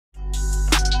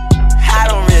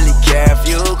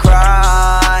you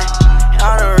cry.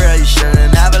 On the real, you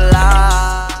shouldn't have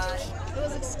lied. It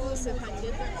was exclusive,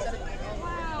 honey.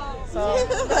 So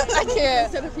I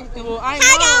can't. Well, I know.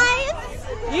 Hi guys.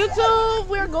 YouTube,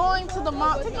 we're going to the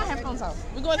mall. Take my headphones off.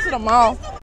 We're going to the mall.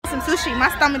 Some sushi. My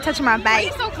stomach touching my back.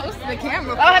 He's so close to the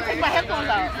camera. Oh, I have to take my headphones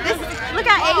out. Look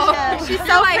at Asia. She's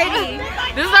so pretty.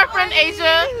 This is our friend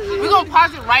Asia. We're gonna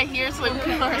pause it right here so we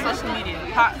can put her social media.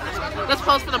 Let's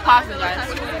pause for the pausing,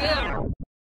 guys.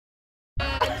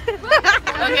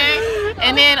 Okay,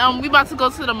 and then we about to go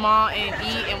to the mall and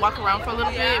eat and walk around for a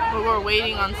little bit, but we're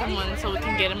waiting on someone so we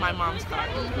can get in my mom's car.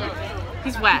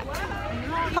 He's whack.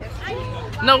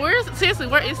 No, seriously,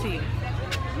 where is he?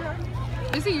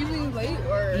 Is he usually late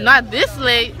or? Not this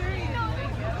late.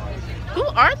 Who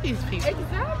are these people?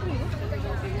 Exactly.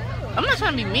 I'm not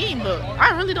trying to be mean, but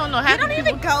I really don't know how to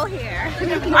Even go here.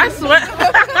 I swear.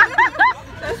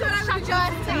 That's what I'm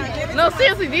trying. No,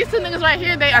 seriously, these two niggas right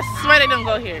here, I swear they don't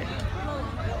go here.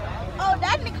 Oh,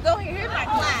 that nigga go here. Here's my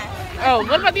class. Oh,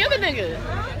 what about the other nigga?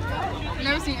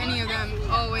 Never seen any of them.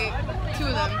 Oh wait, 2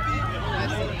 of them.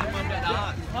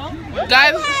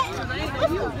 Guys,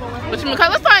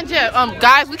 let's find Jeff.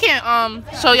 Guys, we can't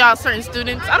show y'all certain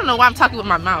students. I don't know why I'm talking with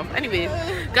my mouth. Anyways,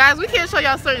 guys, we can't show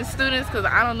y'all certain students because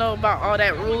I don't know about all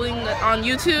that ruling on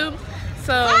YouTube.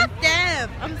 So Fuck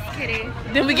them. I'm just kidding.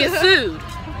 Then we get sued.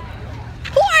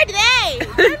 Who are they?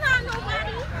 They're not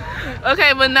nobody.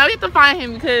 Okay, but now we have to find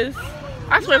him because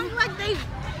I swear. Like they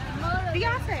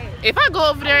Beyonce. If I go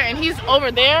over there and he's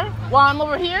over there while I'm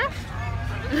over here.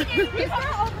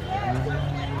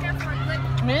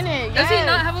 Minute. Does he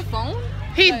not have a phone?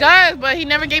 He does, but he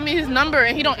never gave me his number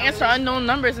and he don't answer unknown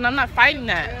numbers and I'm not fighting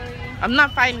that. I'm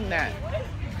not fighting that.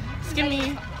 Excuse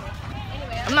me.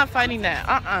 I'm not fighting that.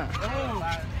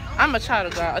 I'm a child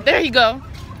of God. There he go.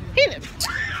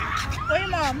 Where your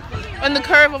mom? On the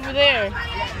curve over there.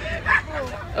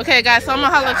 Okay, guys, so I'm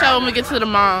gonna holler at y'all when we get to the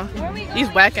mall. These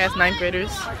whack ass 9th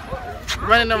graders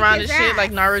running around and shit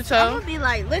like Naruto. I'm gonna be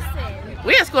like, listen.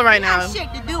 We at school right now. Got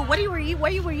shit to do. Where were you?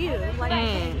 Like,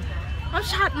 I'm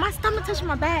shot. My stomach touching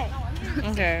my back.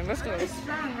 Okay, let's go. It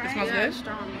smells good.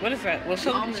 What is that? Well,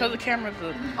 show the camera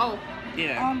the. Oh.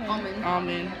 Yeah.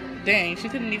 Almond. Dang, she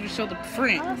couldn't even show the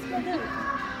print. Oh,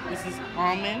 This is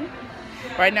almond.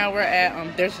 Right now we're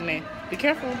at there's Janay. Be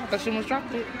careful, I thought she almost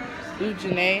dropped it. Ooh,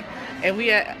 Janay. And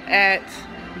we are at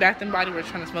Bath and Body Works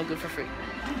trying to smell good for free.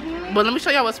 But let me show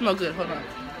y'all what smells good. Hold on.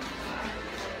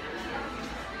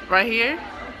 Right here.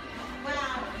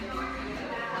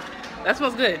 That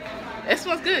smells good. It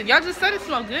smells good. Y'all just said it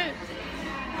smelled good.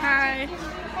 Hi.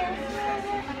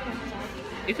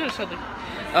 You could have showed the.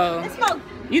 It smells.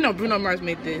 You know Bruno Mars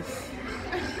made this.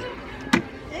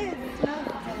 It smells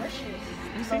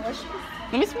delicious.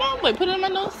 Let me smell. Wait, put it in my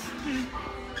nose.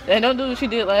 And don't do what you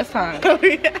did last time. Oh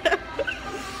yeah.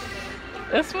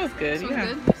 That smells good.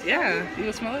 Good? Yeah. You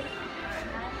can smell it?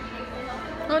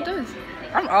 Oh, it does.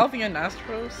 I'm off your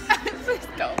nostrils. Please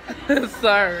don't.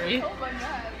 Sorry.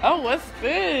 Oh, what's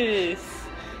this?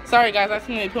 Sorry, guys. I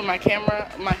accidentally put my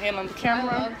hand on the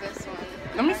camera. I love this one.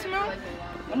 Let me smell.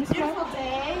 Let me smell. Beautiful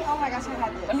day. Oh my gosh, I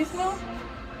had this. Let me smell.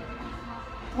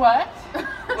 What?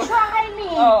 Try me.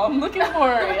 Oh, I'm looking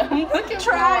for it. I'm looking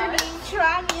Try for me. it.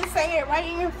 Try me and say it right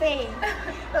in your face.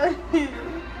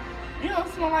 You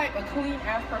don't smell like a clean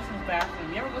ass person's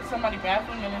bathroom. You ever go to somebody's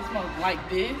bathroom and it smells like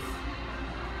this?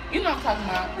 You know what I'm talking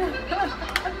about.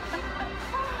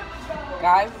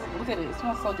 Guys, look at it. It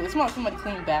smells so good. It smells like somebody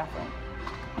clean bathroom.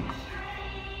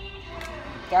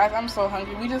 Guys, I'm so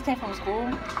hungry. We just came from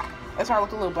school. That's why I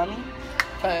look a little bummy.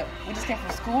 But we just came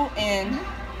from school and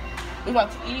we're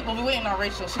about to eat. But we're waiting on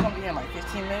Rachel. She's going to be here in like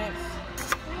 15 minutes.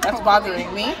 That's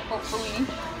bothering me. Hopefully.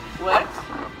 What?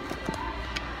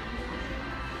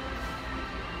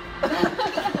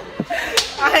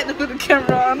 I had to put the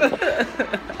camera on.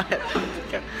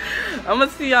 I'm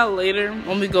gonna see y'all later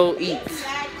when we go eat.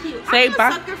 Say I'm bye.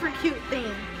 a sucker for cute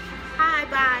things. Hi,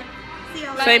 bye. See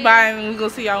y'all later. Say bye and we go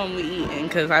see y'all when we eat.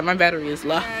 Because my battery is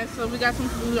low. Alright, so we got some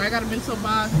food. I got a bento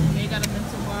box. They got a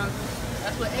bento box.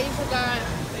 That's what Asia got.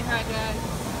 Say hi, guys.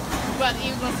 We're about to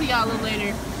eat. We're gonna see y'all a little later.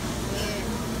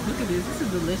 Yeah. Look at this. This is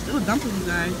delicious. It was dumplings,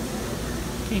 guys.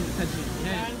 Can't even touch it.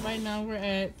 Yeah. Right now we're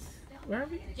at. Where are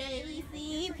we?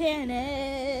 JVC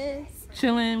Pennis.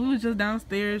 Chilling. We was just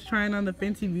downstairs trying on the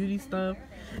Fenty Beauty stuff.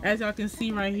 As y'all can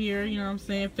see right here, you know what I'm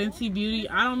saying? Fenty Beauty.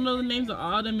 I don't know the names of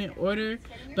all of them in order,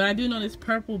 but I do know this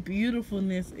purple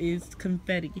beautifulness is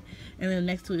confetti. And then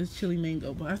next to it is chili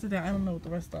mango. But after that, I don't know what the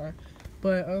rest are.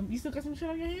 But you still got some shit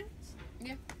on your hands?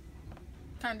 Yeah.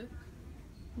 Kinda.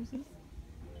 Let me see.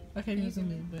 I can't even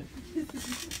zoom in, but...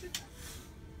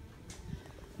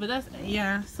 But that's,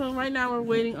 yeah. So right now we're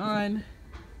waiting on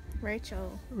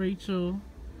Rachel.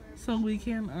 So we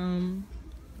can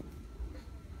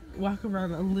walk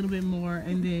around a little bit more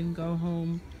and then go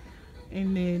home,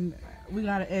 and then we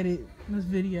gotta edit this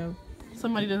video.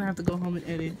 Somebody doesn't have to go home and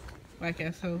edit like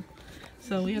us,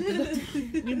 so we have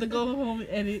to go home and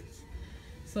edit.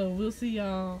 So we'll see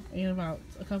y'all in about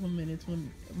a couple minutes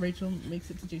when Rachel makes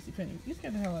it to JCPenney. You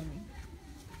scared the hell out of me.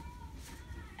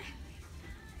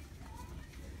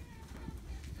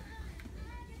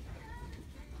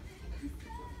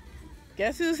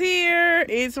 Guess who's here?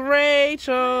 It's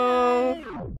Rachel.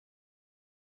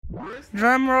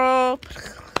 Drum roll.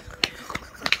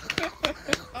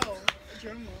 Oh,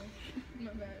 drum roll.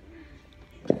 My bad.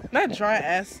 Not dry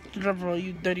ass drum roll,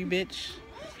 you dirty bitch.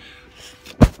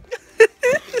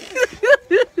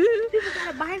 People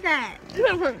gotta buy that.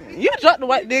 You dropped the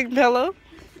white dick pillow.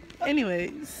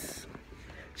 Anyways,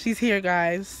 she's here,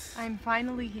 guys. I'm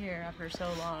finally here after so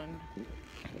long.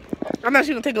 I thought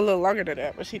she was gonna take a little longer than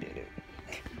that, but she did it.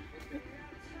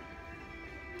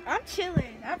 I'm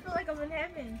chilling. I feel like I'm in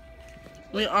heaven.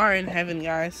 We are in heaven,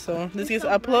 guys. So this gets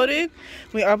uploaded.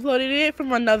 We uploaded it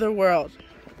from another world.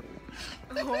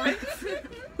 What?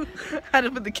 I had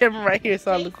to put the camera right here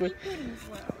so I look good.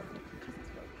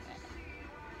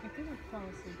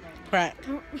 Right.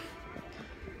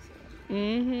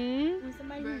 When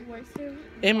somebody works here,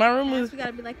 In my room is we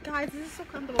gotta be like, guys, this is so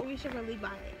comfortable. We should really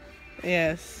buy it.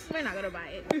 yes. We're not gonna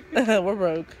buy it. We're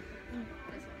broke.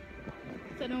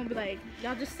 So then we'll be like,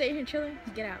 y'all just stay here chilling.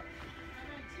 Get out.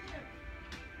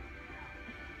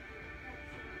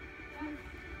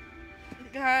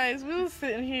 Guys, we were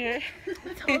sitting here.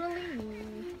 Totally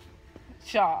me.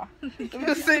 Shaw. We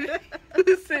were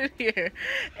sitting here,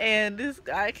 and this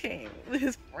guy came with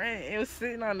his friend. It was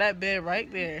sitting on that bed right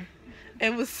there,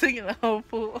 and was singing a whole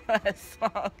full ass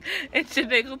song. And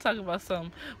Janay gonna talk about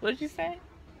something. What did you say?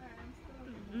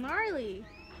 Gnarly.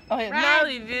 Oh yeah, Right.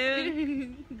 gnarly,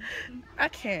 dude. I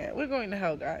can't. We're going to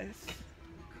hell, guys.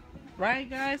 Right,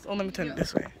 guys? Oh, let me turn it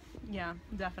this way. Yeah,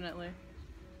 definitely.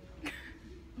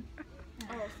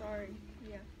 Oh, sorry.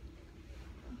 Yeah.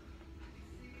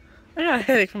 I got a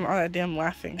headache from all that damn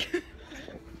laughing.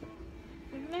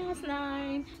 Last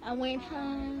night, I went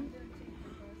home.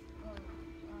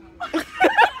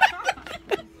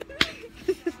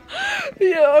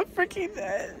 Yo, I'm freaking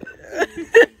dead.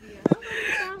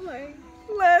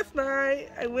 Last night,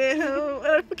 I went home.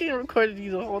 I freaking recorded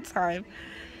you the whole time.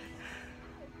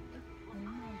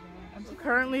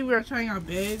 Currently, we're trying our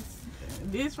beds.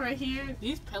 This right here,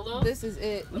 these pillows. This is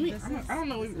it. Let me. I don't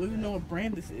know even know what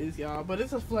brand this is, y'all. But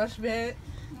it's a flush bed.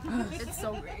 It's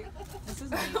so great. This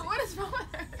is amazing. What is wrong with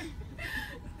her?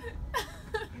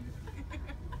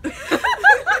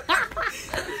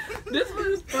 This one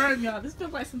is firm, y'all. This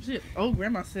feels like some shit. Oh,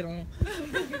 grandma sit on.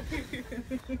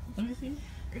 Let me see.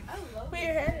 Put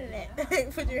your head in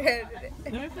it. Put your head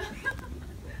in it.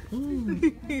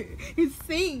 Ooh. It's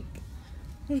sink.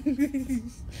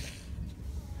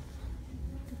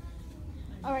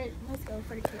 Alright, let's go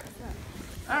for the kids.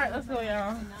 All right, let's go,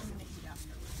 y'all.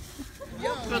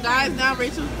 So, guys, now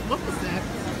Rachel. What was that?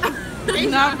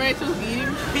 Now Rachel's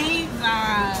eating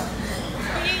pizza.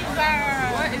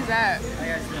 What is that?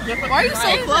 Why are you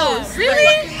so close?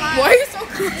 Really? Why are you so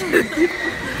close?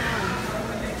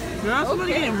 Girl,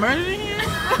 somebody getting murdered in here?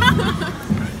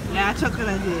 Yeah, I choked on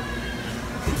that dick.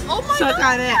 Oh my Choke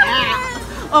god. on it.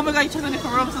 Ah. Oh my god, you choked on it for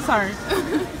real? I'm so sorry.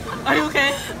 Are you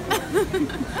okay?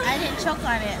 I didn't choke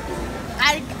on it.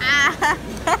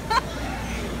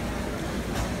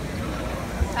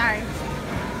 Sorry.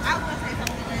 I was gonna say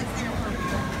something that's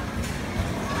inappropriate.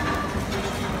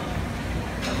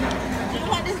 Do you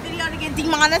want this video to get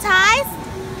demonetized?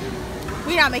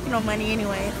 We're not making no money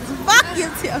anyway. Fuck you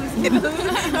too. I'm just kidding.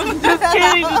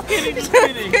 Just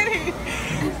kidding.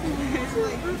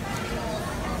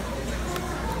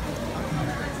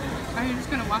 Are you just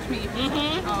gonna watch me eat?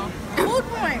 Oh. Food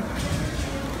porn.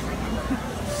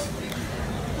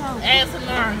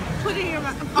 ASMR. Put it in your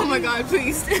mouth. Oh my god,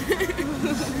 please. That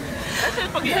shit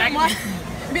fucking aggravating.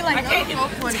 Be like, I can't oh,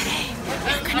 get funny. I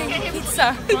can't hear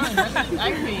Pizza. people. That's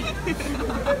aggravating.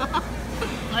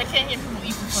 I can't hear people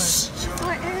eat for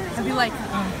fun. I'd be like,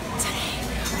 Today,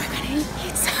 we're gonna eat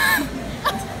pizza.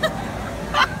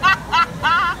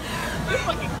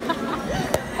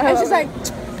 and she's like,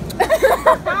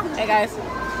 Hey guys.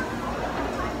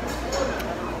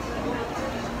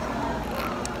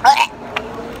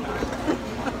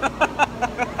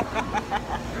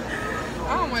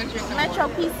 I don't want to drink no Metro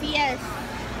more. PCS.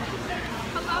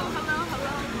 Hello.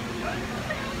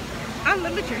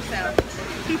 Unlimit yourself.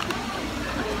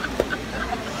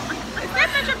 Is that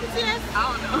Metro PCS? I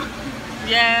don't know.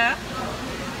 Yeah.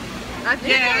 Didn't you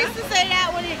used to say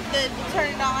that when you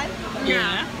turn it on?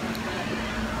 Yeah.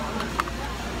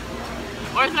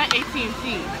 Or is that AT&T?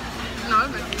 No,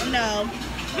 it's like, No.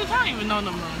 Bitch, I don't even know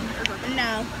no more.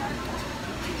 No.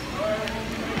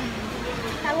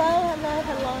 Hello.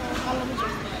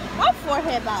 My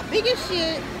forehead about big as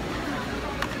shit.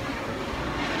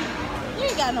 You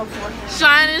ain't got no forehead.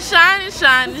 Shining,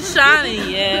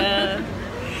 yeah.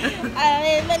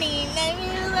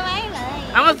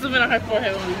 I must have been on her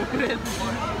forehead when we did it.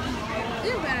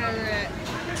 you better than that.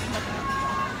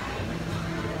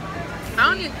 I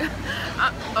don't need.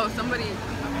 Oh, somebody.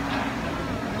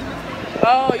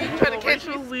 Oh, you can try to catch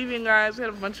us leaving, guys. We had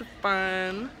a bunch of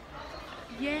fun.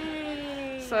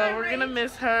 Yay. So we're gonna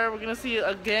miss her. We're gonna see you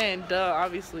again, duh,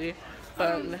 obviously.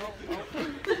 But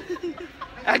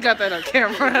I got that on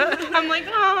camera. I'm like,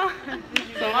 oh.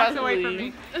 So Walk we'll away from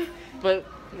leave. me. But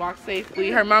walk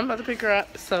safely. Her mom's about to pick her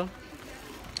up, so.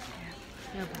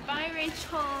 Bye,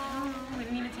 Rachel. We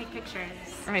need to take pictures.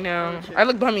 I know. I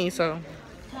look bummy, so.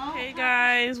 Hey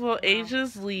guys, well,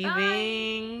 Asia's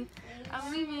leaving.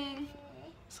 I'm leaving.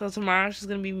 So tomorrow she's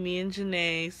gonna be me and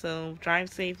Janay. So drive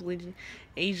safely,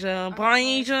 Asia. Bye,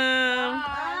 Asia.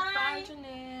 Bye,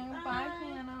 Janay. Bye,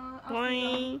 Hannah.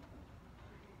 Bye.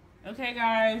 Okay,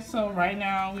 guys. So right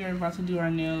now we are about to do our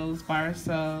nails by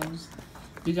ourselves.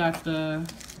 We got the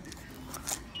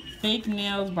fake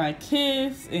nails by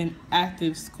Kiss in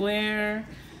Active Square.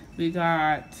 We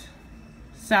got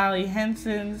Sally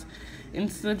Henson's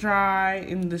Insta Dry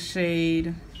in the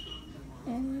shade.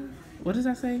 What does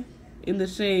that say? In the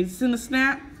shade Cinna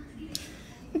Snap.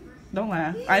 Don't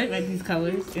laugh. I didn't make these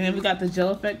colors. And then we got the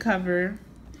Gel Effect cover.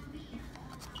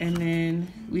 And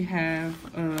then we have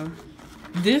a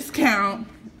discount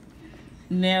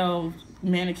nail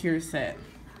manicure set.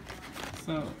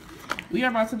 So we are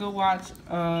about to go watch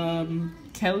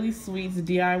Kelly Sweet's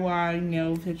DIY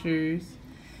nail pictures.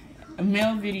 A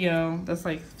nail video that's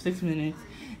like 6 minutes.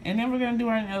 And then we're going to do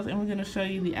our nails and we're going to show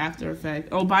you the after effect.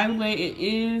 Oh, by the way, it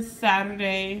is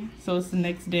Saturday, so it's the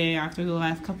next day after the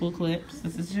last couple of clips.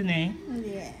 This is Janay.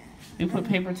 Yeah. We put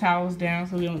paper towels down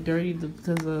so we don't dirty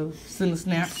because of Cinna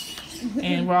Snap.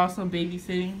 And we're also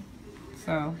babysitting.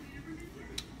 So,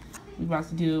 we're about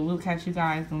to do it. We'll catch you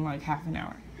guys in like half an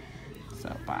hour.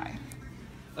 So, bye.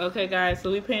 Okay, guys,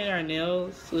 so we painted our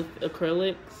nails with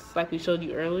acrylics like we showed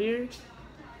you earlier.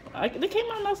 They came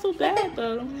out not so bad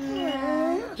though.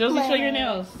 Yeah. Josie, show your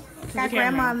nails. Got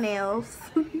grandma nails.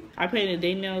 I painted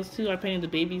their nails too. I painted the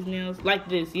baby's nails like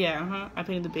this. Yeah, I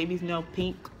painted the baby's nail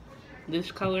pink,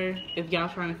 this color. If y'all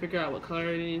trying to figure out what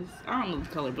color it is, I don't know the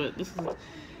color, but this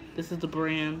is the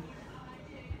brand.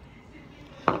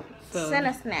 So,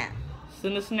 Cinna Snap.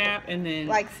 Cinna Snap, and then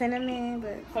Like cinnamon,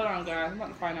 but hold on, guys. I'm about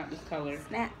to find out this color.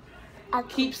 snap.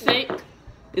 Keepsake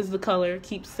is the color.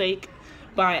 Keepsake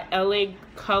by LA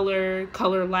Color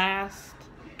Last.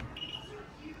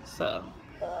 So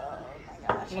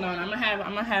hold on, I'm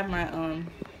gonna have my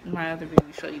my other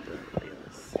baby show you the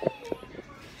nails.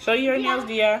 Show you your nails,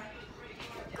 Dia.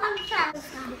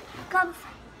 Come.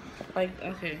 Like,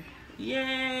 okay. Yay!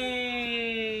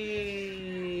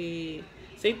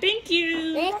 Say thank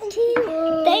you. Thank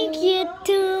you. Thank you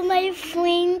to my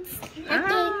friends.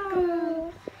 Ah.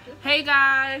 Hey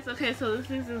guys. Okay, so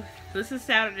this is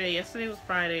Saturday. Yesterday was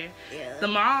Friday. Yeah. The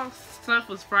mall stuff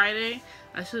was Friday.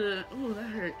 I should have. Oh,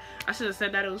 that hurt. I should have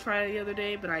said that it was Friday the other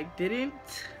day, but I didn't.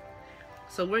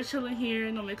 So we're chilling here,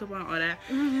 no makeup on, all that.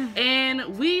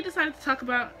 And we decided to talk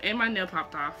about. And my nail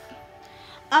popped off.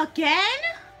 Again?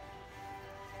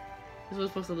 This is what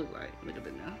it's supposed to look like. Look at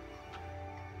it now.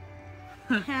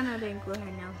 Hannah didn't glue her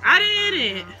nails. I did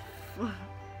it.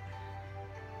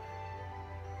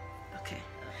 Okay.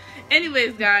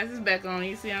 Anyways, guys, it's back on.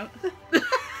 You see how?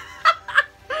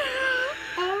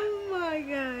 Oh my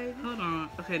god. Hold on.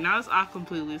 Okay, now it's off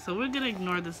completely. So we're gonna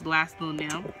ignore this last little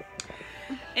nail,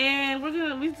 and we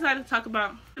decided to talk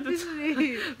about.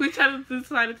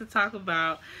 Decided to talk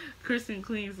about Kristen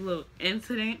Clean's little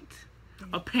incident.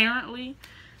 Apparently,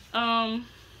 we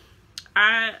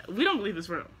don't believe it's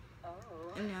real.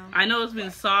 No. I know it's been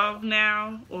solved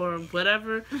now or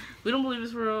whatever. We don't believe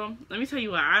it's real. Let me tell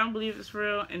you why I don't believe it's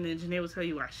real, and then Janay will tell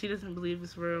you why she doesn't believe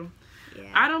it's real. Yeah.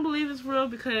 I don't believe it's real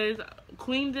because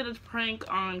Queen did a prank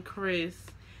on Chris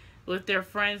with their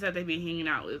friends that they be hanging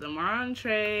out with. Amara and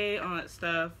Trey, all that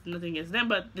stuff. Nothing against them,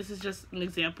 but this is just an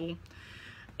example.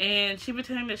 And she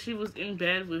pretended that she was in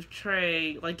bed with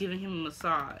Trey, like giving him a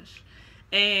massage.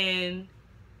 And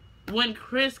when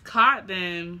Chris caught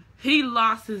them, he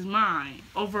lost his mind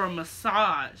over a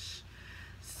massage.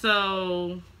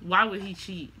 So why would he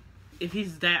cheat if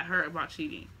he's that hurt about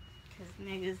cheating? Because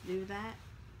niggas do that.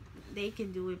 They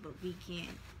can do it, but we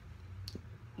can't.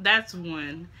 That's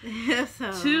one.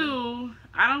 So. 2,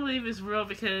 I don't believe it's real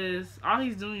because all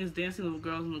he's doing is dancing with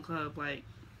girls in the club. Like,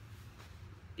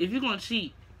 if you're gonna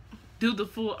cheat, do the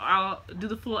full out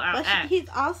But act. he's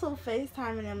also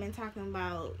FaceTiming them and talking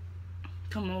about,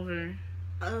 Come over,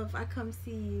 if I come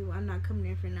see you, I'm not coming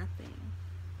there for nothing.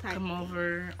 come thing.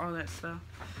 over, all that stuff.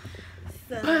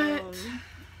 So, But-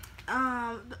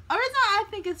 the reason I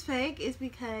think it's fake is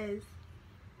because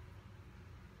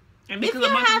And if because a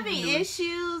you're bunch of having people do it.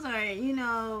 issues, or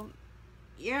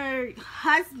your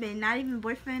husband, not even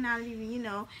boyfriend, not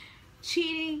even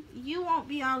cheating, you won't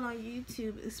be all on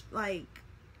YouTube. It's like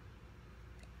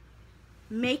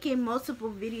making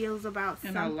multiple videos about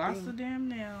And something. I lost the damn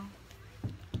nail.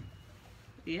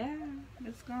 Yeah,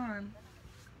 it's gone.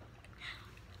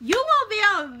 You won't be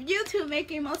on YouTube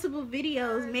making multiple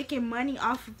videos, making money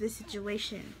off of this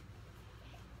situation.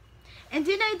 And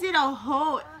then they did a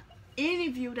whole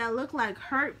interview that looked like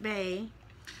Hurt Bay.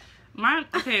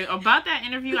 Okay, about that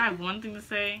interview, I have one thing to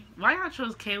say. Why y'all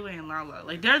chose Kayla and Lala?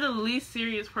 Like, they're the least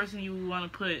serious person you would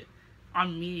want to put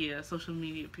on media, social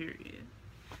media, period.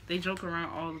 They joke around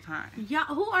all the time. Y'all,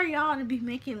 who are y'all to be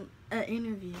making an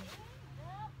interview?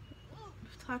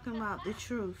 Talking about the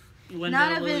truth. Wendell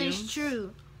None of it Williams. is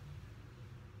true.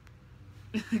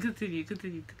 Continue.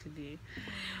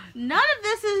 None of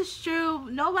this is true.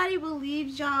 Nobody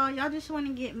believes y'all. Y'all just want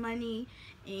to get money.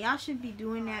 And y'all should be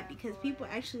doing that because people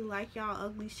actually like y'all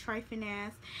ugly, trifling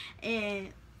ass. And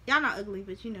y'all not ugly,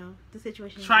 but the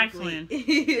situation is Trifling.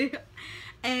 ugly.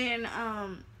 And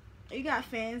you got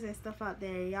fans and stuff out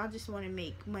there. Y'all just want to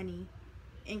make money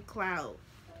and clout.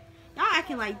 Y'all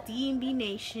acting like D&B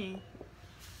Nation.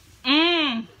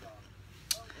 Yeah,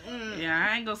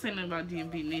 I ain't gonna say nothing about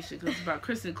D&B Nation because it's about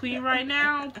Chris and Queen right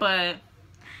now, but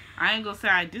I ain't gonna say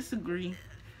I disagree.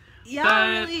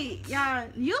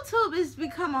 YouTube has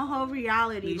become a whole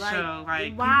reality show.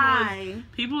 Like, why?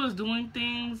 People is doing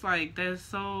things like that's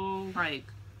so like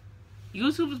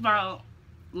YouTube is about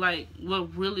like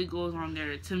what really goes on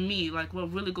there to me, like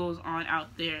what really goes on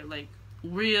out there, like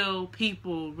real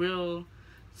people, real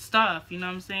stuff, you know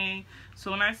what I'm saying? So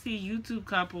when I see YouTube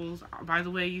couples, by the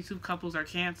way, YouTube couples are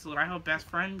canceled. I hope best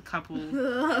friend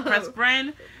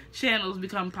channels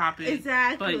become popping.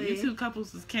 Exactly. But YouTube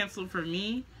couples is canceled for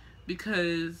me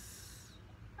because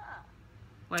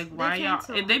like why y'all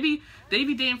they be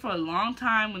dating for a long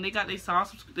time. When they got their small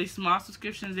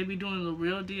subscriptions, they be doing the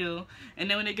real deal, and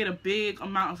then when they get a big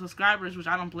amount of subscribers, which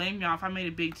I don't blame y'all, if I made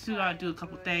it big too, I'd do a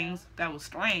couple things that was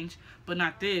strange, but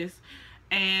not this.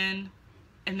 And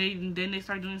then they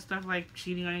start doing stuff like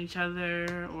cheating on each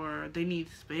other, or they need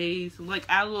space, like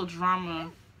add a little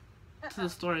drama to the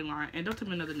storyline. And don't tell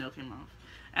me another nail came off.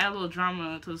 Add a little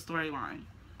drama to the storyline.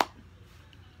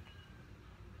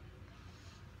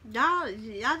 Y'all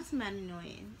just mad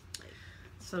annoying.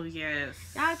 So yes.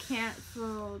 Y'all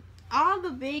canceled. All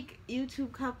the big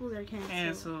YouTube couples are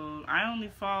canceled. I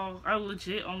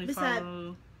legit only Besides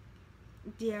follow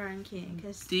De'Ara and Ken,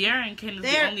 because De'Ara and Ken is the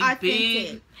they're only authentic.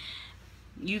 big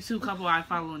YouTube couple I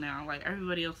follow now. Like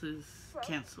everybody else is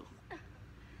canceled.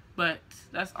 But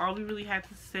that's all we really had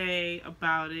to say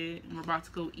about it. We're about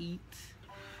to go eat,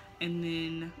 and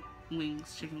then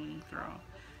chicken wings, girl.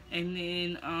 And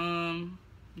then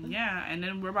yeah, and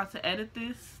then we're about to edit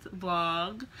this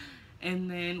vlog, and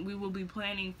then we will be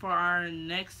planning for our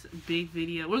next big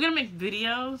video. We're gonna make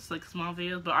videos, like small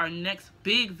videos, but our next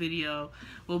big video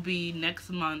will be next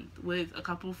month with a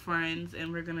couple friends,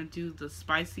 and we're gonna do the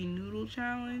spicy noodle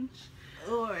challenge.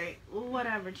 Or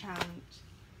whatever challenge.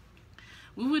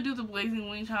 We would do the blazing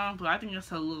wing challenge, but I think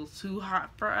it's a little too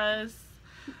hot for us.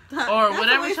 That's Or a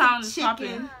whatever waste of challenge is chicken.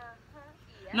 popping.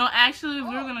 No, actually, we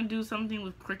were gonna do something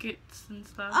with crickets and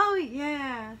stuff. Oh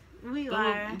yeah,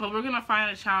 But we're gonna find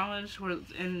a challenge where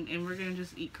and we're gonna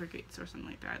just eat crickets or something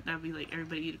like that. That'd be like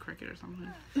everybody eat a cricket or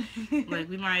something. Like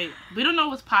we don't know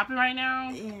what's popping right now.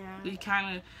 Yeah. We're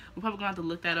probably gonna have to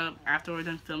look that up after we're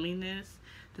done filming this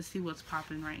to see what's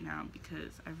popping right now,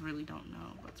 because I really don't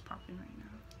know what's popping right now.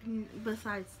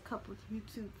 Besides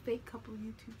fake couple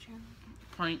YouTube channels.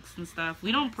 Pranks and stuff.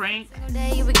 We don't prank. Single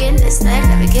day you begin to snack,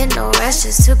 never get no rest,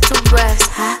 just took 2 breaths.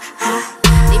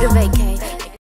 Need a vacate.